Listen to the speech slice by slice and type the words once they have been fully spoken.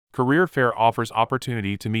Career Fair offers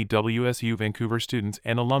opportunity to meet WSU Vancouver students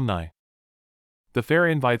and alumni. The fair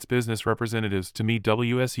invites business representatives to meet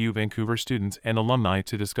WSU Vancouver students and alumni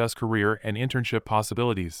to discuss career and internship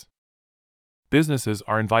possibilities. Businesses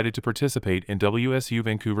are invited to participate in WSU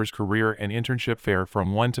Vancouver's Career and Internship Fair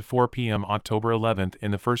from 1 to 4 p.m. October 11th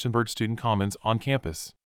in the Furstenberg Student Commons on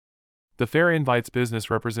campus. The fair invites business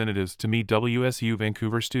representatives to meet WSU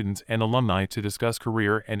Vancouver students and alumni to discuss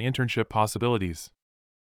career and internship possibilities.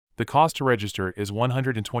 The cost to register is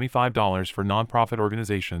 $125 for nonprofit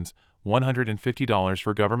organizations, $150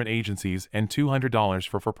 for government agencies, and $200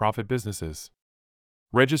 for for-profit businesses.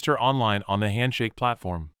 Register online on the Handshake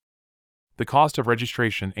platform. The cost of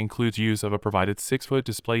registration includes use of a provided 6-foot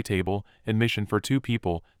display table, admission for 2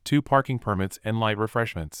 people, 2 parking permits, and light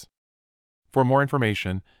refreshments. For more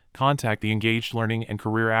information, contact the Engaged Learning and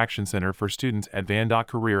Career Action Center for students at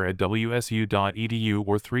van.career@wsu.edu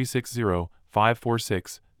or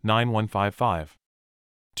 360-546-9155.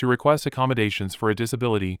 To request accommodations for a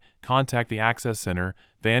disability, contact the Access Center,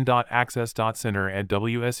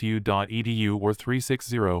 van.access.center@wsu.edu or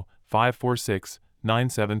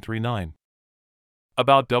 360-546-9739.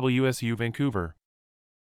 About WSU Vancouver.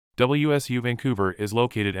 WSU Vancouver is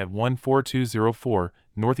located at 14204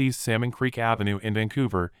 Northeast Salmon Creek Avenue in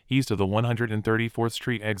Vancouver, east of the 134th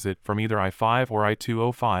Street exit from either I-5 or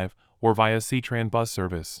I-205, or via C-Tran bus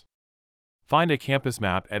service. Find a campus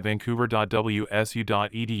map at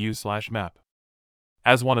vancouver.wsu.edu/map.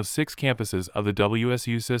 As one of 6 campuses of the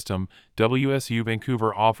WSU system, WSU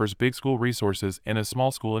Vancouver offers big school resources in a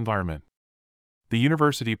small school environment. The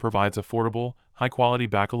university provides affordable, high-quality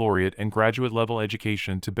baccalaureate and graduate-level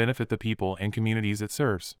education to benefit the people and communities it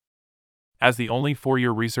serves. As the only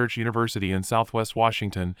 4-year research university in Southwest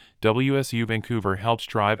Washington, WSU Vancouver helps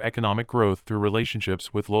drive economic growth through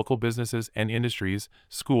relationships with local businesses and industries,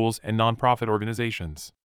 schools, and nonprofit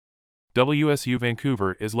organizations. WSU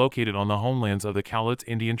Vancouver is located on the homelands of the Cowlitz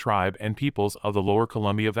Indian tribe and peoples of the Lower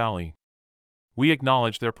Columbia Valley. We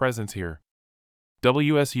acknowledge their presence here.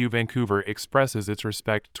 WSU Vancouver expresses its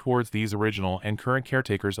respect towards these original and current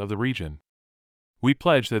caretakers of the region. We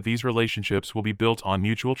pledge that these relationships will be built on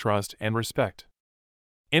mutual trust and respect.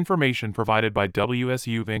 Information provided by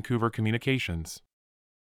WSU Vancouver Communications.